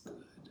good.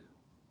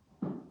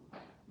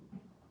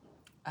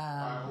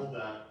 Alright, hold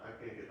that. I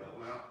can't get that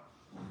one out.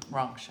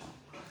 Wrong show.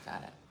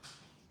 Got it.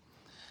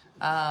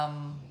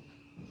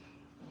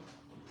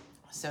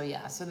 So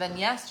yeah. So then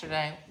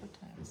yesterday, what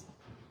time is it?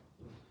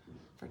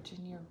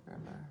 Virginia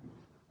River.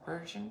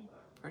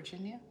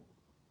 Virginia?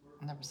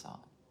 Never saw it.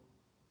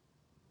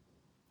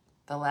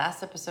 The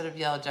last episode of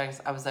Yellow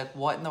Jackets, I was like,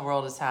 what in the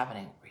world is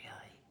happening? Really?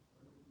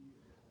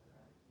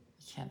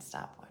 You can't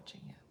stop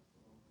watching it.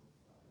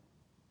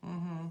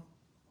 Mm-hmm.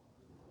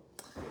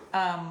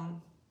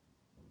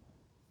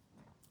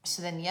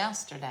 So then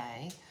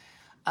yesterday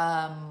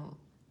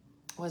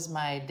was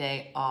my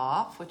day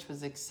off, which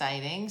was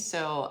exciting.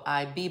 So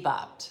I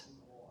bebopped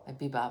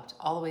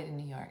all the way to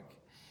New York.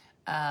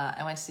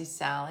 I went to see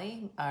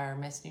Sally, our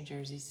Miss New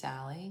Jersey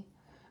Sally,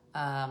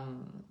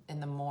 in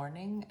the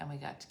morning, and we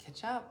got to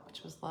catch up,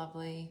 which was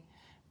lovely.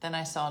 Then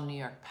I saw New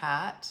York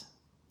Pat,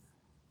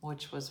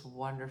 which was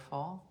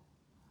wonderful.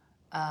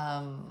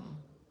 And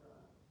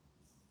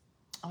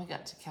we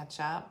got to catch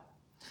up.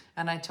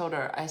 And I told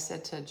her, I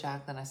said to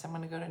Jacqueline, I said, I'm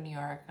going to go to New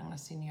York. I'm going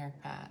to see New York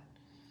Pat.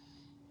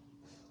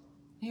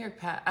 New York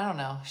Pat, I don't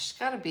know. She's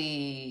got to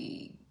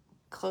be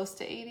close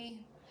to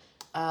 80.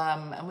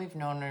 And we've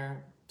known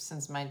her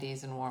since my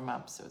days in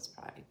warm-up, so it's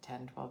probably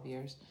 10, 12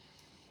 years.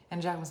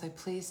 And Jacqueline was like,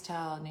 please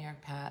tell New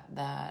York Pat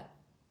that,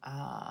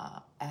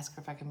 ask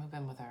her if I can move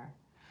in with her.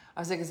 I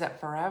was like, is that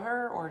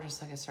forever or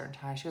just like a certain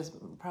time? She goes,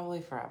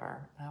 probably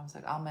forever. And I was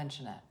like, I'll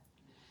mention it.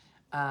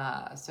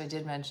 So I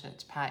did mention it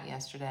to Pat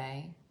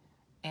yesterday.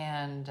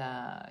 And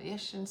yeah,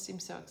 she didn't seem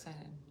so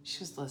excited. She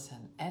goes,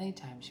 listen,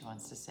 anytime she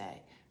wants to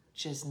say,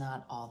 just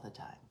not all the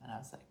time. And I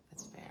was like,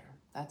 that's fair.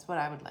 That's what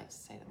I would like to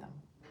say to them.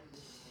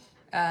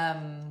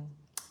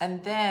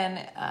 And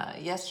then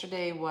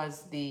yesterday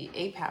was the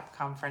APAP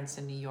conference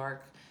in New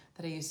York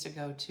that I used to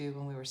go to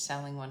when we were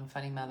selling One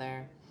Funny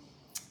Mother.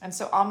 And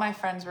so all my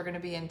friends were going to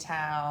be in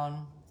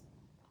town.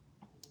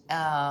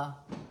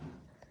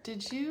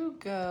 Did you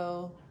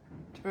go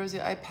to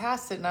Rosie? I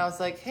passed it and I was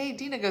like, hey,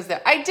 Dina goes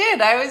there. I did.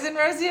 I was in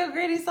Rosie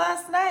O'Grady's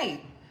last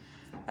night.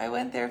 I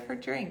went there for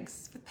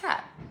drinks with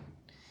Pat.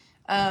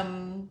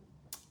 And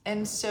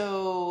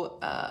so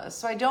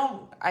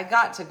I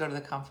got to go to the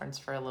conference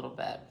for a little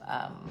bit.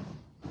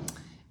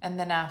 And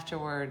then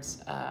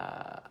afterwards,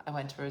 I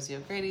went to Rosie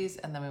O'Grady's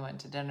and then we went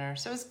to dinner.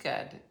 So it was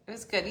good. It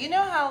was good. You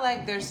know how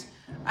like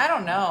I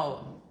don't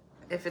know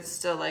if it's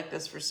still like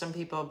this for some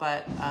people,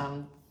 but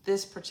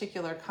this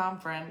particular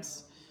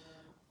conference,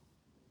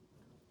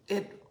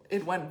 it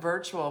went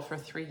virtual for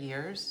 3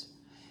 years.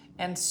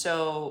 And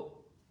so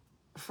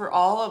for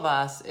all of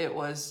us, it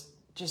was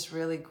just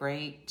really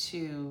great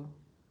to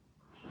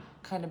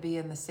kind of be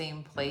in the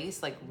same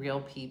place, like real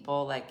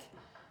people. Like,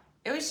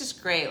 it was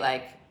just great.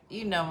 Like,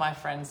 you know, my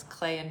friends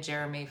Clay and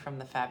Jeremy from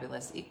the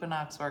Fabulous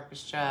Equinox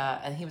Orchestra,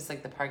 and he was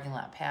like the parking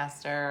lot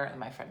pastor, and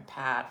my friend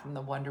Pat from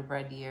the Wonder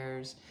Bread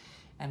years,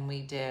 and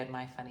we did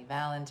My Funny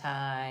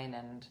Valentine,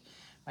 and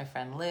my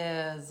friend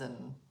Liz,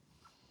 and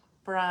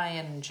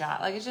Brian and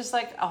John. Like, it's just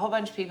like a whole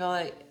bunch of people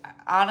that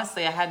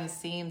honestly I hadn't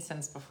seen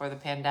since before the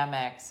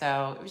pandemic.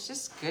 So it was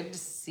just good to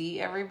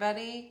see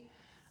everybody,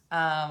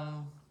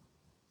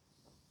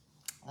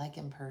 like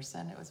in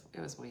person. It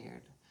was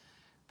weird.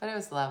 But it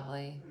was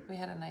lovely. We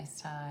had a nice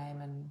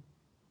time, and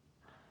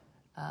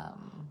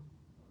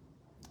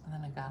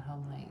then I got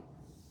home late.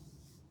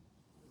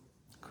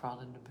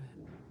 Crawled into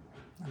bed.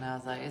 And I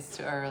was like, it's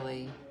too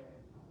early.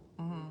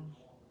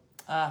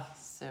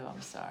 Sue,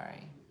 I'm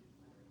sorry.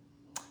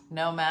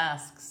 No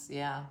masks,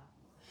 yeah.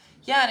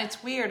 Yeah, and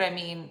it's weird. I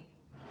mean,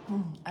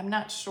 I'm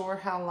not sure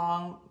how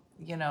long,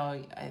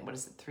 what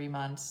is it, 3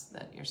 months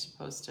that you're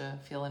supposed to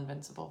feel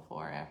invincible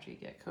for after you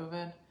get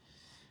COVID.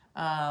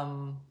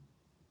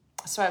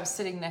 So I was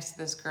sitting next to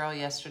this girl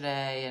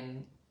yesterday,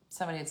 and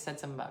somebody had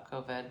said something about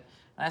COVID. And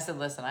I said,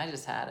 listen, I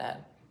just had it.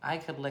 I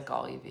could lick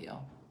all of you.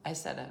 I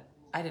said it.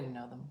 I didn't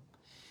know them.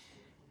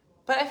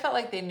 But I felt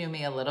like they knew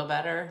me a little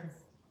better,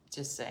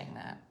 just saying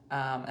that.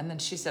 And then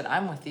she said,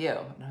 I'm with you.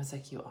 And I was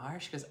like, you are?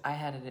 She goes, I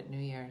had it at New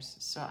Year's.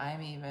 So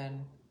I'm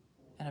even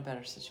in a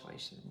better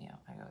situation than you.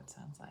 I go, it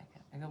sounds like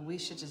it. I go, we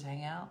should just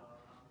hang out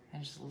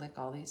and just lick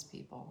all these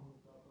people.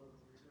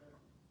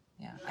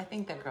 Yeah, I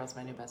think that girl's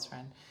my new best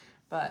friend.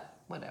 But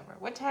whatever.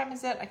 What time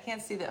is it? I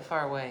can't see that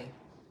far away.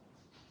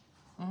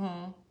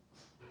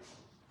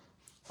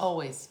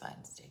 Always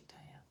fun, Steak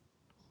Diane.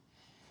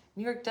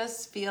 New York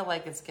does feel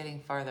like it's getting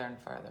farther and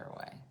farther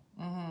away.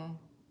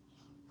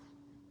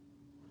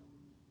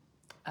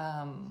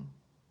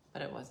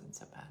 But it wasn't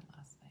so bad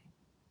last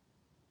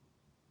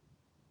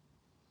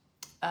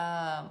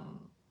night.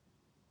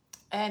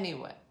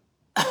 Anyway.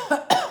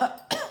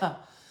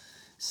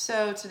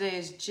 So today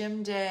is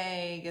gym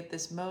day, get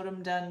this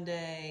modem done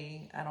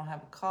day. I don't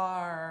have a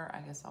car. I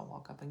guess I'll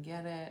walk up and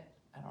get it.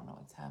 I don't know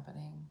what's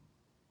happening.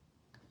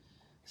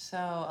 So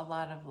a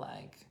lot of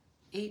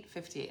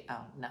 8:58,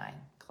 9,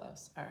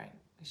 close. All right,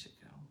 we should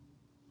go.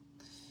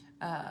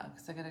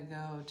 Because I gotta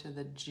go to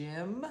the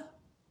gym.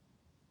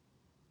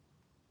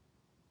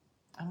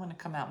 I'm gonna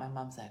come out. My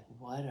mom's like,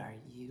 what are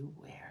you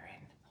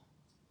wearing?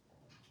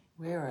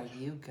 Where are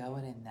you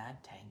going in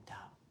that tank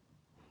top?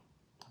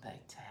 I'm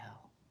like, to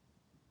hell.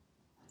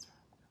 That's where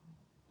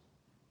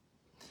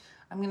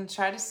I'm gonna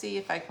try to see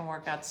if I can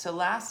work out. So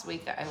last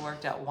week I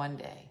worked out one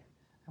day.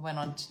 I went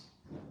on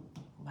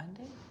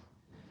Monday,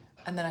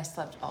 and then I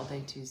slept all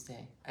day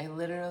Tuesday. I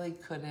literally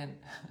couldn't.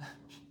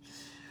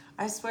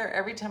 I swear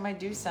every time I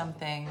do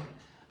something,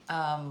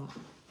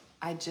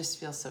 I just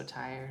feel so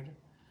tired.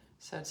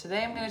 So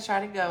today I'm gonna try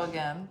to go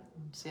again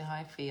and see how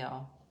I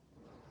feel.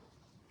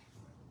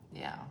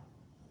 Yeah.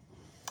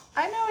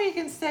 I know you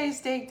can say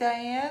Steak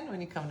Diane when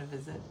you come to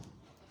visit.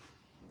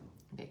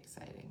 It'd be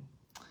exciting.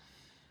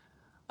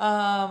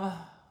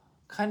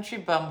 Country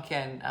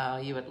Bumpkin. Oh,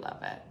 you would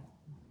love it.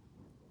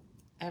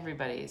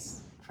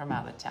 Everybody's from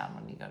out of town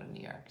when you go to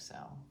New York, so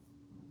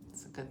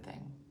it's a good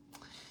thing.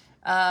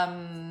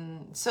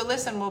 So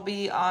listen, we'll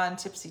be on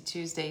Tipsy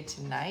Tuesday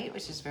tonight,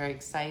 which is very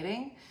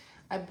exciting.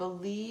 I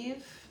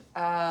believe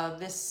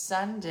this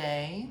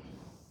Sunday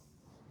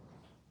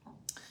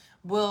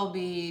we'll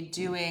be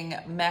doing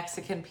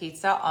Mexican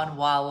pizza on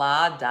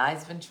Voila.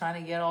 Di's been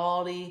trying to get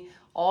all the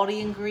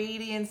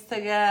ingredients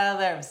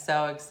together. I'm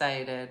so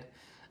excited.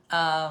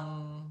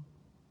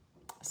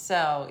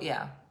 So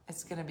yeah,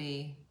 it's gonna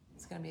be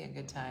a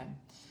good time.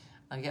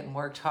 I'm getting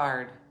worked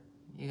hard,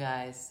 you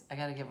guys. I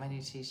gotta get my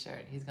new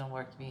t-shirt. He's gonna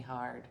work me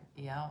hard.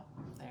 Yeah,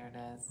 there it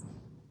is.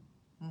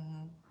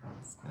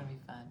 It's gonna be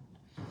fun.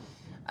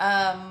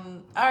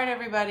 All right,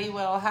 everybody.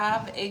 Well,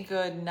 have a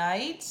good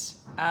night,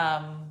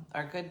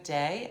 or good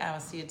day. I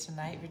will see you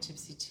tonight for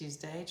Tipsy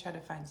Tuesday. Try to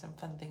find some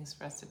fun things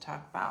for us to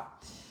talk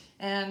about.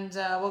 And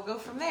we'll go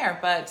from there.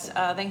 But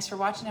thanks for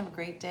watching. Have a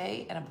great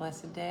day and a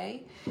blessed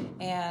day.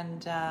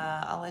 And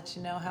I'll let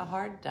you know how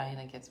hard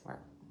Diana gets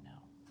work. No,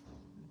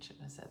 I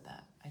shouldn't have said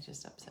that. I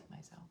just upset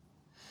myself.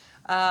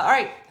 All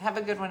right. Have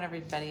a good one,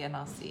 everybody. And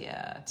I'll see you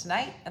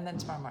tonight and then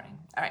tomorrow morning.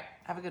 All right.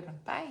 Have a good one.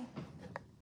 Bye.